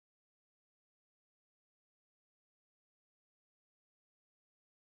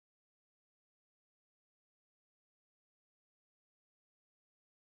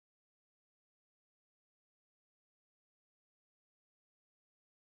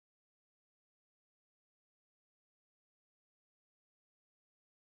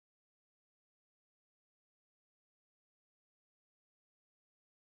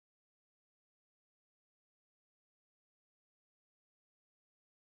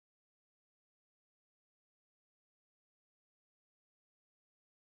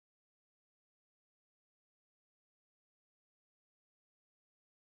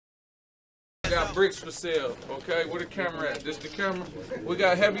got bricks for sale, okay? Where the camera at? This the camera? We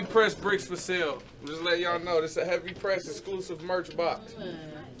got heavy press bricks for sale. Just let y'all know, this is a heavy press exclusive merch box.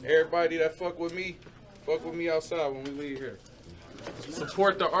 Everybody that fuck with me outside when we leave here.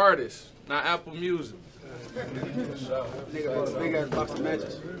 Support the artist, not Apple Music. Nigga bought a big ass box of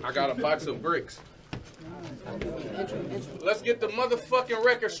matches. I got a box of bricks. Let's get the motherfucking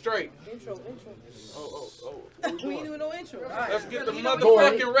record straight. Intro. We ain't doing no intro. Let's get the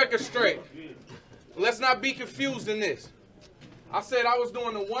motherfucking record straight. Let's not be confused in this. I said I was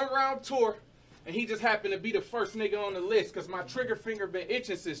doing a 1-round tour, and he just happened to be the first nigga on the list because my trigger finger been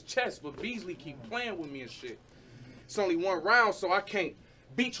itching since chest, but Beasley keep playing with me and shit. It's only 1 round, so I can't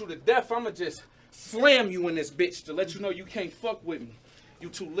beat you to death. I'ma just slam you in this bitch to let you know you can't fuck with me. You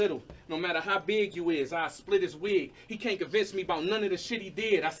too little. No matter how big you is, I split his wig. He can't convince me about none of the shit he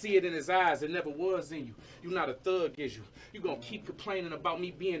did. I see it in his eyes. It never was in you. You not a thug, is you? You gonna keep complaining about me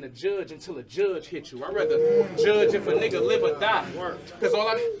being a judge until a judge hit you. I'd rather judge if a nigga live or die. Cause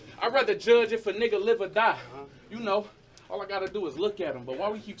I'd rather judge if a nigga live or die. You know, all I gotta do is look at him. But why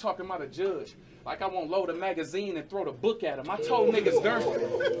we keep talking about a judge? Like I won't load a magazine and throw the book at him. I told niggas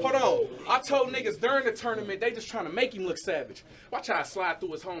during the tournament, they just trying to make him look savage. Watch how I slide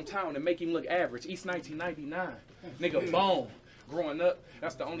through his hometown and make him look average. East 1999. Nigga bone. Growing up,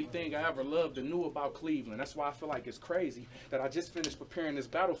 that's the only thing I ever loved and knew about Cleveland. That's why I feel like it's crazy that I just finished preparing this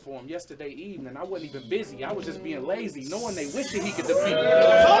battle for him yesterday evening. I wasn't even busy. I was just being lazy, knowing they wishing he could defeat me.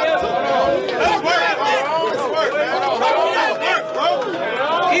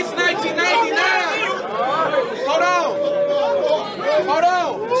 East 1999. Hold on.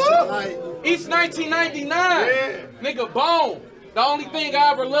 East 1999. Nigga bone. The only thing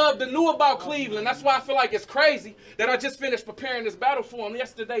I ever loved and knew about Cleveland. That's why I feel like it's crazy that I just finished preparing this battle for him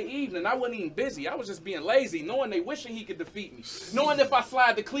yesterday evening. I wasn't even busy. I was just being lazy, knowing they wishing he could defeat me. Knowing if I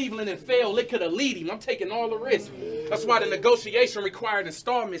slide to Cleveland and fail, it could have lead him. I'm taking all the risks. That's why the negotiation required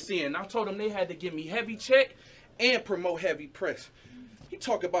installments in. I told them they had to give me heavy check and promote heavy press. He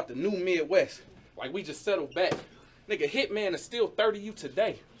talk about the new Midwest. Like we just settled back. Nigga, Hitman is still 30 you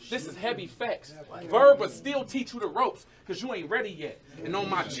today. This is heavy facts. Verb will still teach you the ropes because you ain't ready yet. And on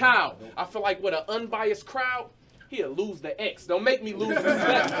my child, I feel like with an unbiased crowd, he'll lose the X. Don't make me lose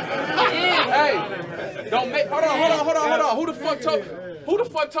respect. Hey, don't make, hold on. Who the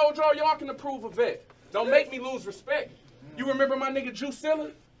fuck told y'all can approve a vet? Don't make me lose respect. You remember my nigga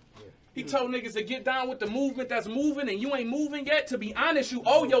Juicilla? He told niggas to get down with the movement that's moving and you ain't moving yet. To be honest, you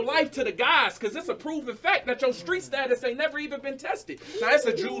owe your life to the guys because it's a proven fact that your street status ain't never even been tested. Now, it's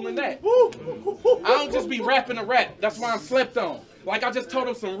a jewel in that. I don't just be rapping a rap. That's why I'm slept on. Like I just told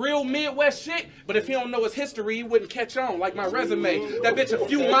him some real Midwest shit, but if he don't know his history, he wouldn't catch on. Like my resume, that bitch a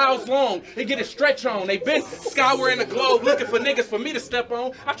few miles long and get a stretch on. They been scouring the globe looking for niggas for me to step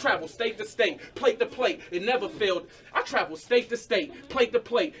on. I travel state to state, plate to plate, it never failed. I travel state to state, plate to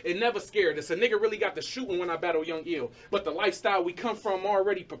plate, it never scared us. A nigga really got the shooting when I battle Young Ill, but the lifestyle we come from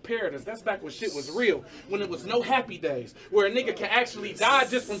already prepared us. That's back when shit was real, when it was no happy days, where a nigga can actually die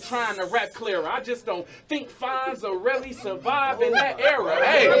just from trying to rap clearer. I just don't think Fonz will really survive in that era.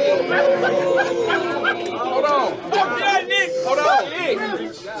 Hey, hold on.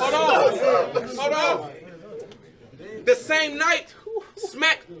 The same night,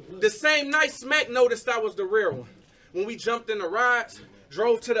 Smack noticed I was the rare one. When we jumped in the rides,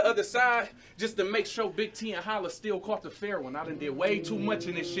 drove to the other side, just to make sure Big T and Holla still caught the fair one. I done did way too much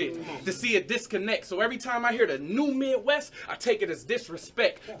in this shit to see a disconnect. So every time I hear the new Midwest, I take it as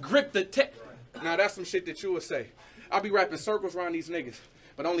disrespect. Grip the tech. Now that's some shit that you would say. I'll be rapping circles around these niggas,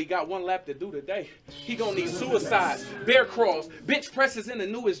 but only got 1 lap to do today. He gonna need suicides, bear crawls, bitch presses in the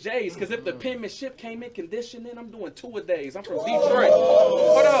newest J's, cause if the penmanship came in condition, then I'm doing 2 a days. I'm from Detroit.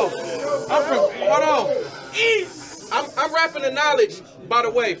 I'm rapping the knowledge, by the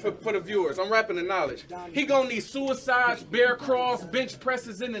way, for the viewers. I'm rapping the knowledge. He gonna need suicides, bear crawls, bench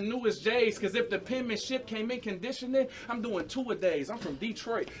presses in the newest J's, cause if the penmanship came in conditioning, I'm doing 2 a days. I'm from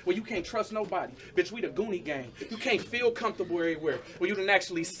Detroit, where you can't trust nobody. Bitch, we the Goonie gang. You can't feel comfortable everywhere, where you done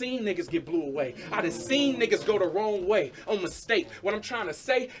actually seen niggas get blew away. I done seen niggas go the wrong way on mistake. What I'm trying to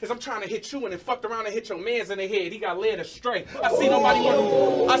say is I'm trying to hit you and then fucked around and hit your mans in the head. He got led astray. I'm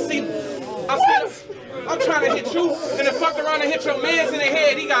trying to hit you and then fucked around and hit your mans in the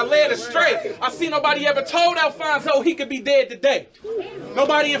head. He got led astray. I see nobody ever told Alfonso he could be dead today.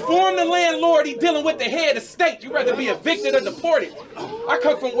 Nobody informed the landlord he dealing with the head of state. You rather be evicted or deported. I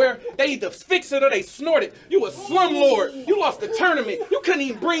come from where they either fix it or they snort it. You a slumlord. You lost the tournament. You couldn't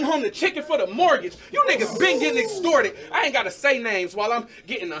even bring home the chicken for the mortgage. You niggas been getting extorted. I ain't gotta say names while I'm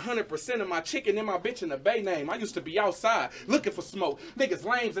getting 100% of my chicken and my bitch in the Bay name. I used to be outside looking for smoke. Niggas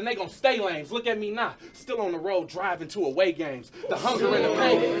lames and they gon' stay lames. Look at me now. Still on the road driving to away games. The hunger and the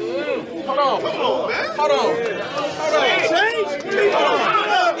pain. Hold on. Hold on. Hold on.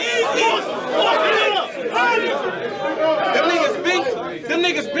 Them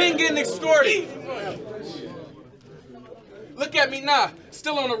niggas been getting extorted. Look at me now,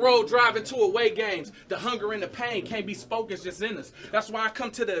 still on the road driving to away games. The hunger and the pain can't be spoken, it's just in us. That's why I come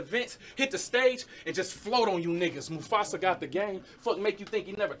to the events, hit the stage, and just float on you niggas. Mufasa got the game. Fuck make you think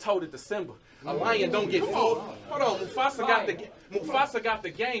he never told it to Simba. A lion don't get fooled. Hold on, Mufasa got the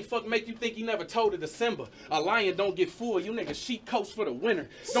game. Fuck make you think he never told it to Simba. A lion don't get fooled. You niggas sheep coats for the winner.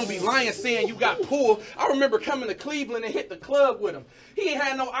 Don't be lying saying you got pulled. I remember coming to Cleveland and hit the club with him. He ain't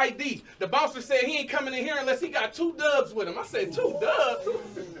had no ID. The bouncer said he ain't coming in here unless he got 2 dubs with him. I said 2 dubs?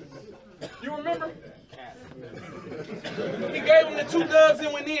 You remember? He gave him the 2 dubs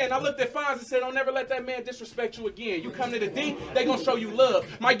and went in. I looked at Fonz and said, don't never let that man disrespect you again. You come to the D, they gonna show you love.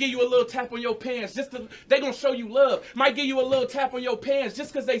 Might give you a little tap on your pants. They gonna show you love. Might give you a little tap on your pants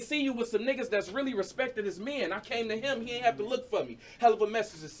just because they see you with some niggas that's really respected as men. I came to him, he ain't have to look for me. Hell of a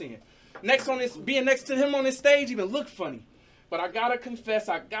message to send. Being next to him on this stage even looked funny. But I gotta confess,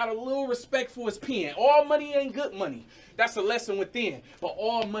 I got a little respect for his pen. All money ain't good money. That's a lesson within. But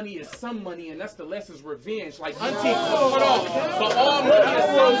all money is some money, and that's the lesson's revenge. Like Auntie, hold on. But all money is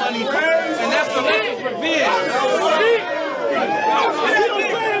some money, and that's the lesson's revenge.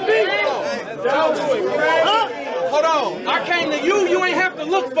 Hold on. I came to you, you ain't have to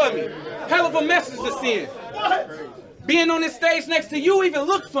look for me. Hell of a message to send. Being on this stage next to you even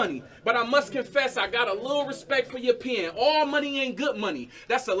look funny. But I must confess, I got a little respect for your pen. All money ain't good money.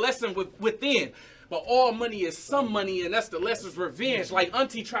 That's a lesson within. But all money is some money, and that's the lesson's revenge. Like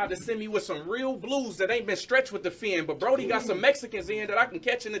Auntie tried to send me with some real blues that ain't been stretched with the fin. But Brody got some Mexicans in that I can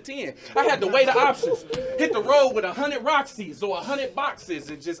catch in the 10. I had to weigh the options. Hit the road with 100 Roxys or 100 boxes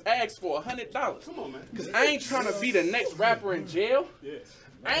and just ask for $100. Come on, man. Because I ain't trying to be the next rapper in jail. Yes.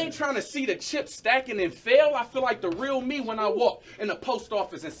 I ain't trying to see the chips stacking and fail. I feel like the real me when I walk in the post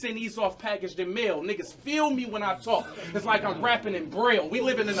office and send these off packaged in mail. Niggas feel me when I talk. It's like I'm rapping in Braille. We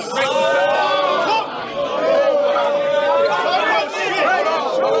living in a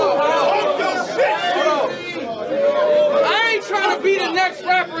I ain't trying to be the next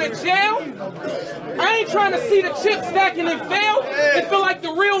rapper in jail. I ain't trying to see the chips stacking and fail. It feel like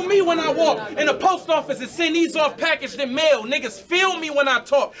the real me when I walk in the post office and send these off packaged in mail. Niggas feel me when I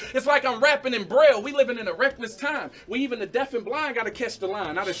talk. It's like I'm rapping in Braille. We living in a reckless time. We even the deaf and blind gotta catch the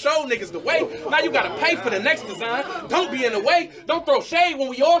line. I done showed niggas the way. Now you gotta pay for the next design. Don't be in the way. Don't throw shade when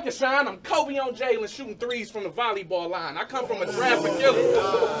we all can shine. I'm Kobe on Jalen shooting threes from the volleyball line. I come from a draft for killers.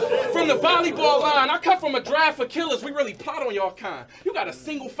 From the volleyball line, I come from a draft for killers. We really plot on y'all kind. You got a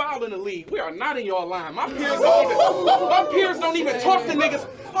single foul in the league. We are not in y'all line. My peers don't even talk to niggas.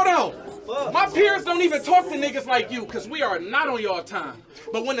 Hold on. My peers don't even talk to niggas like you because we are not on y'all time.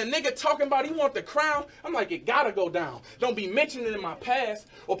 But when a nigga talking about he want the crown, I'm like, it gotta go down. Don't be mentioning in my past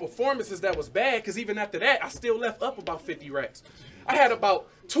or performances that was bad because even after that, I still left up about 50 racks. I had about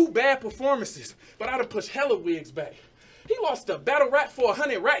 2 bad performances, but I done pushed hella wigs back. He lost a battle rap for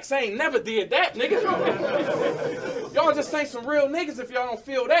 100 racks. I ain't never did that, nigga. Y'all just ain't some real niggas if y'all don't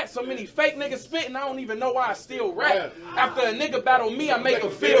feel that. So many fake niggas spitting, I don't even know why I still rap. After a nigga battle me, I make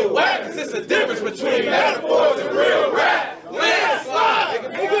him feel whack. Cause it's a difference between metaphors and real rap.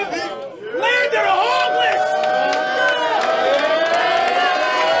 Landslide, nigga. Land of the homeless.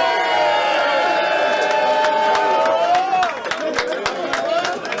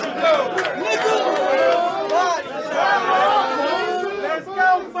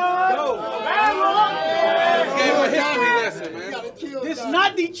 This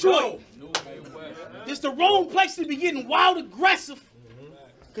not Detroit. This the wrong place to be getting wild aggressive.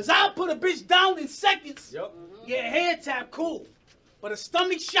 Cause I'll put a bitch down in seconds. Yeah, head tap, cool. But a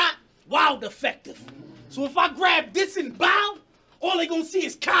stomach shot, wild effective. So if I grab this and bow, all they gonna see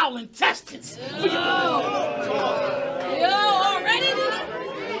is cow intestines.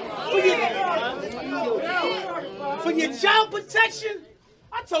 For your child protection,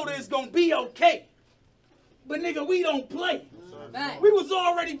 I told her it's gonna be okay. But nigga, we don't play. We was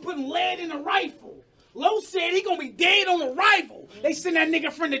already putting lead in the rifle. Lowe said he gonna be dead on arrival. They send that nigga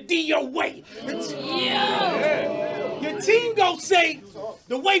from the D your way. Your team go say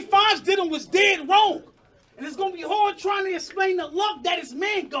the way Fonz did him was dead wrong. And it's gonna be hard trying to explain the luck that his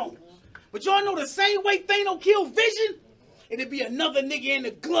man gone. But y'all know the same way Thanos killed Vision, it'd be another nigga in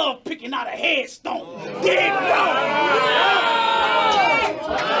the glove picking out a headstone. Dead wrong.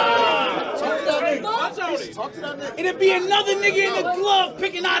 It'd be another nigga in the glove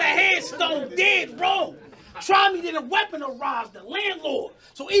picking out a headstone. Dead wrong. Try me to the weaponize the landlord.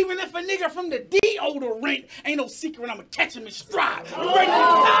 So even if a nigga from the D owe the rent, ain't no secret I'ma catch him in stride. You ready to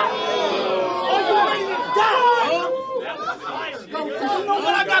die? Oh, you ready to die? You know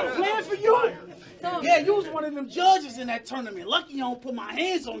what I got planned for you? Yeah, you was one of them judges in that tournament. Lucky I don't put my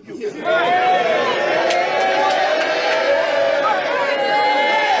hands on you.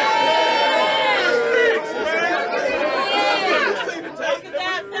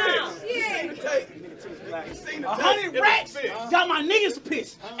 $100 got my niggas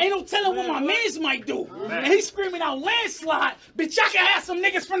pissed. Ain't no telling what my mans might do. And he screaming out landslide. Bitch, I can have some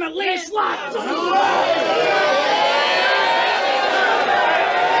niggas from the landslide.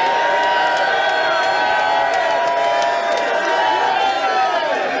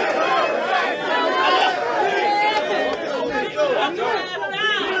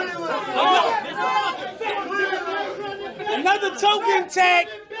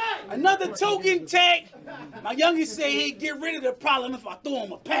 Another token tag. My youngest said he'd get rid of the problem if I throw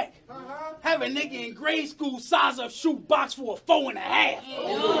him a pack. Have a nigga in grade school size up shoot box for a 4.5.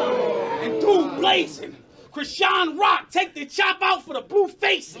 And dude blazing. Krishan Rock, take the chop out for the blue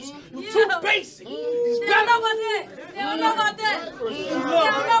faces. You too basic. They don't know about that. They don't know about that. They don't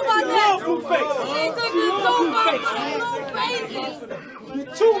know about that. Blue faces.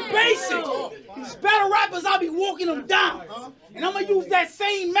 You're too basic. These battle rappers, I'll be walking them down. And I'm gonna use that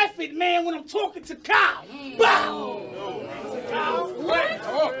same method, man, when I'm talking to Kyle. Bow!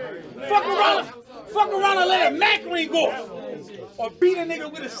 Fuck around and let a Mac ring off. Or beat a nigga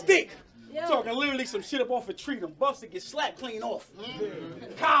with a stick. Talking literally some shit up off a tree, them buffs that get slapped clean off.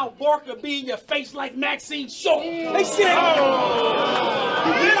 Kyle Barker be in your face like Maxine Shaw. They said,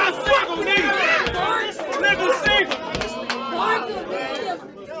 you did not fuck with niggas. Niggas say,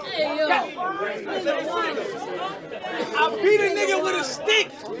 I beat a nigga with a stick.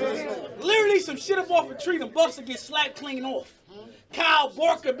 Literally some shit up off a tree, them buffs that get slapped clean off. Kyle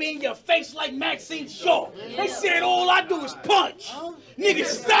Barker be in your face like Maxine Shaw. They said all I do is punch. Nigga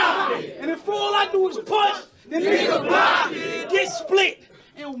stop. And if all I do is punch, then nigga block. Get split.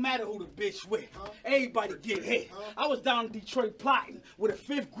 It don't matter who the bitch with. Everybody get hit. I was down in Detroit plotting with a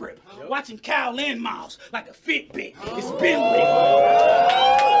 5th grip, watching Kyle and Miles like a Fitbit. It's been lit.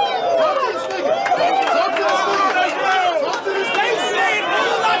 Talk to this nigga. Talk to this nigga. They said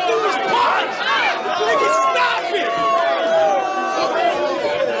all I do is punch. Nigga stop it.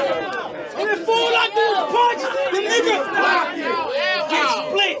 And if all I do is punch, the nigga get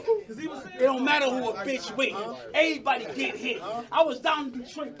split. It don't matter who a bitch with. Everybody get hit. I was down in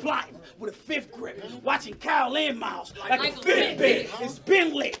Detroit plotting with a 5th grip, watching Kyle and Miles like a Fitbit. It's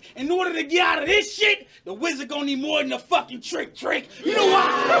been lit. In order to get out of this shit, the wizard gonna need more than a fucking trick. You know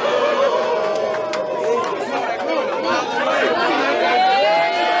why?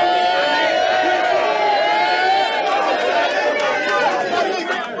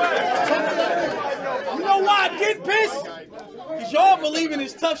 You know why I get pissed? Y'all believe in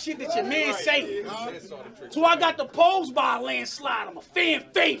this tough shit that your man say. So I got the pose by a landslide. I'm a fan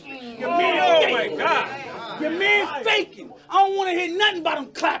faking. Your man faking. Your man faking. I don't want to hear nothing about him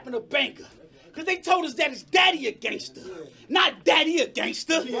clapping a banker. Because they told us that it's daddy a gangster. Not daddy a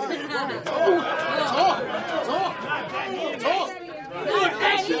gangster. Talk. You in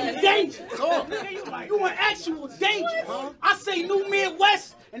actual danger. You in actual danger. I say New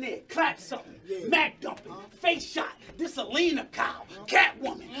Midwest and then clap something. Mac dumping, face shot, this Alina cow,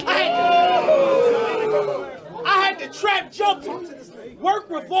 Catwoman. I had the trap jumping, work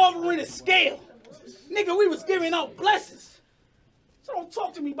revolver in a scale. Nigga, we was giving out blessings. So don't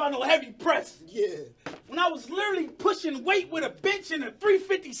talk to me about no heavy press. Yeah. When I was literally pushing weight with a bench in a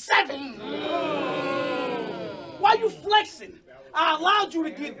 357. Why you flexing? I allowed you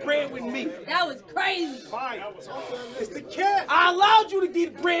to get bread with me. That was crazy. It's the cat. I allowed you to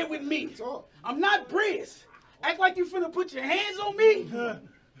get bread with me. I'm not Briz. Act like you finna put your hands on me.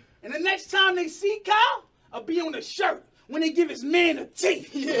 And the next time they see Kyle, I'll be on the shirt when they give his man a T.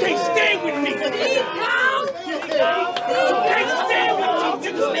 You can't stand with me. See Kyle? You can't stand with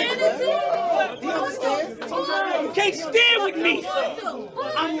me. You can't stand with me.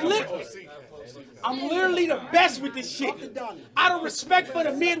 I'm literally the best with this shit. Out of respect for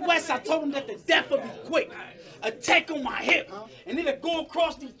the Midwest, I told him that the death would be quick. Attack on my hip, and it'll go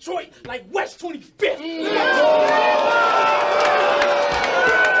across Detroit like West 25th.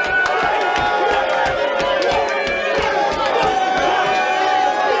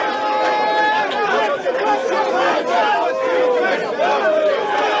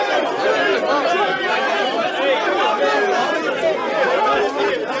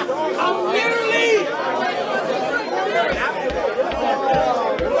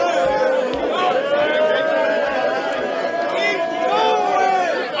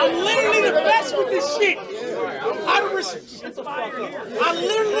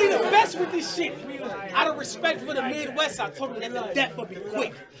 literally the best with this shit. Out of respect for the Midwest, I told him that the death would be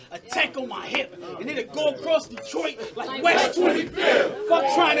quick. A tank on my hip, and then it go across Detroit like West 25th. Fuck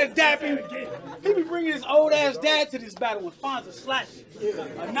trying to dap him. He be bringing his old ass dad to this battle when Fonz is slapping.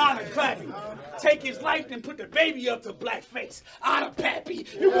 A nana clapping. Take his life and put the baby up to blackface. Out of Pappy.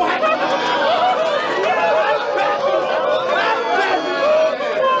 You gonna have to. Out of Pappy. Out of Pappy.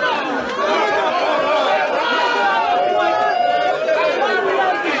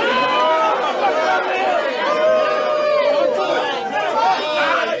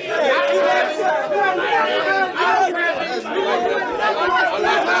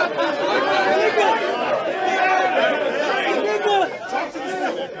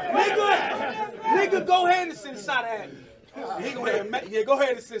 Nigga, go ahead and sit inside of that. He gonna hear go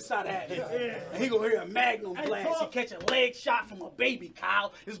ahead and sit inside of that. And he gonna hear a magnum blast. He catch a leg shot from a baby,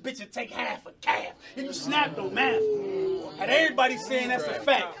 Kyle. This bitch will take half a calf. And you snapped on math. And everybody saying that's a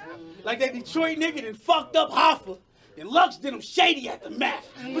fact. Like that Detroit nigga that fucked up Hoffa. And Lux did him shady at the math.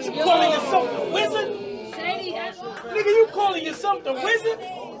 But you calling yourself the wizard? Shady. Nigga, you calling yourself the wizard?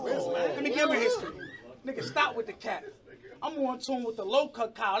 Let me give him history. Nigga, stop with the cap. I'm on tune with the low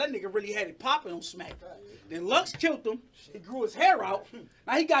cut Kyle. That nigga really had it popping on Smack. Then Lux killed him. He grew his hair out.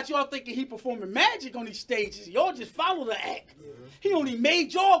 Now he got y'all thinking he performing magic on these stages. Y'all just follow the act. He only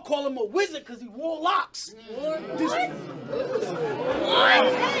made y'all call him a wizard because he wore locks. I'm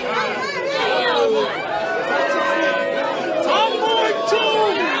on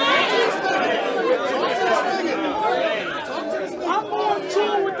tune. I'm on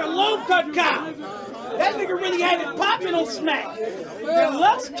tune with the low cut Kyle. That nigga really had it popping on Smack. Then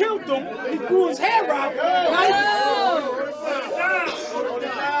Lux killed him. He grew his hair out.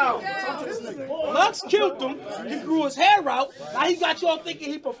 Lux killed him. He grew his hair out. Now he got y'all thinking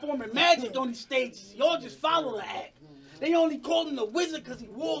he performing magic on these stages. Y'all just follow the act. They only called him the wizard because he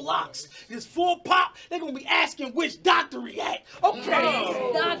wore locks. His full pop, they gonna be asking which doctor he at.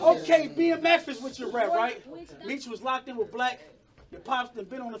 Okay, BMF is what you read, right? Meech was locked in with Black. Your pops done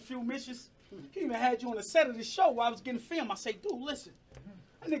been on a few missions. He even had you on the set of the show while I was getting film. I say, dude, listen,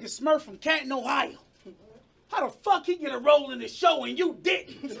 that nigga Smurf from Canton, Ohio. How the fuck he get a role in the show and you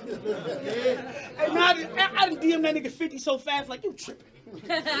didn't? And I done DM that nigga 50 so fast like you tripping.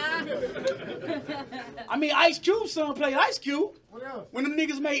 I mean, Ice Cube's son played Ice Cube. When them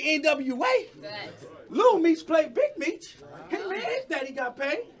niggas made NWA. Lil Meech played Big Meech. Him and his daddy got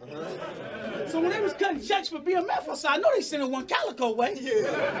paid. So when they was cutting checks for BMF, I said, I know they sending one Calicoe way.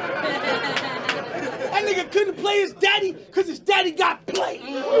 That nigga couldn't play his daddy because his daddy got played.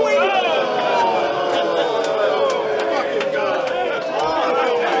 New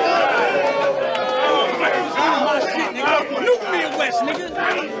Midwest, nigga.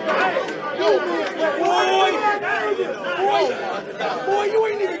 Boy, you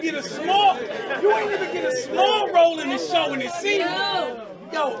ain't even get a small role in the show in the scene. Yo.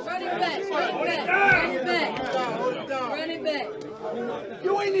 Run it back.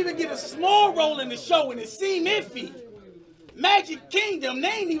 You ain't even get a small role in the show and it seemed iffy. Magic Kingdom, they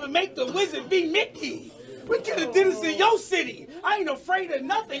ain't even make the wizard be Mickey. We could have did this in your city. I ain't afraid of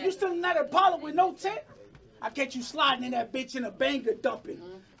nothing. You still not Apollo with no tent? I catch you sliding in that bitch in a banger dumping.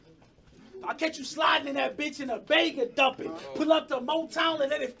 I catch you sliding in that bitch in a banger dumping. Pull up to Motown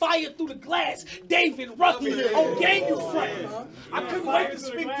and let it fire through the glass. David Ruffin on gang you front. I couldn't wait to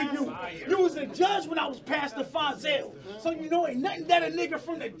speak to you. You was a judge when I was Pastor Fonzel. So you know ain't nothing that a nigga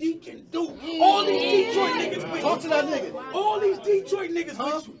from the D can do. All these Detroit niggas with you. Talk to that nigga. All these Detroit niggas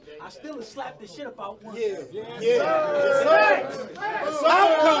with you. I still have slapped the shit about one.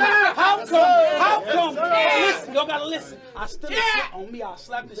 How come? Listen, y'all gotta listen. I still have on me. I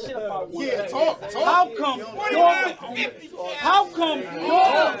slapped the shit about one. Talk. How come? How come?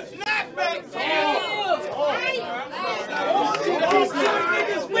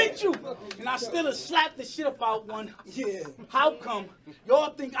 Niggas with you, and I still have slapped the shit about one. How come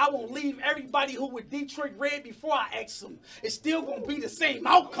y'all think I won't leave everybody who with Detroit Red before I ask them? It's still gonna be the same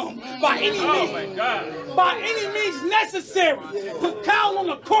outcome by any means. By any means necessary. Put Kyle on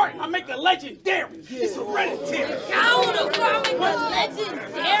the court, I make a legendary. It's hereditary. Kyle on the court, make a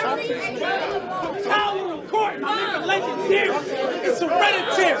legendary. Put Kyle on the court, I make a legendary. It's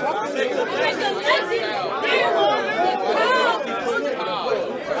hereditary. Make a legendary.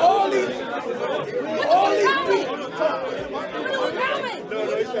 All these people.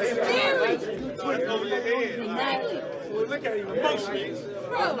 Look at him emotional.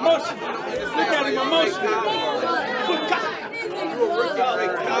 Look at him emotional.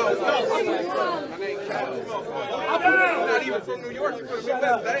 I'm not even from New York.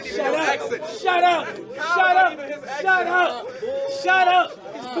 That ain't even your accent. Shut up.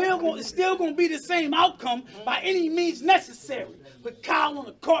 still gonna be the same outcome by any means necessary. Put Kyle on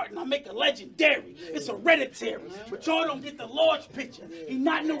the cart and I make a legendary. It's hereditary, but y'all don't get the large picture. He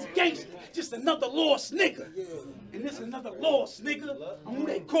not no gangster, just another lost nigga. And this another lost nigga. I'm who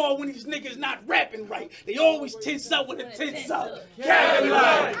they call when these niggas not rapping right. They always tense up with a tense up.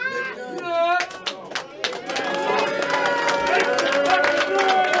 Calicoe.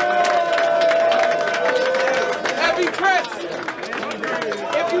 Happy press.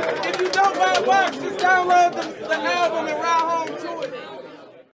 If you don't buy a box, just download the album and ride home.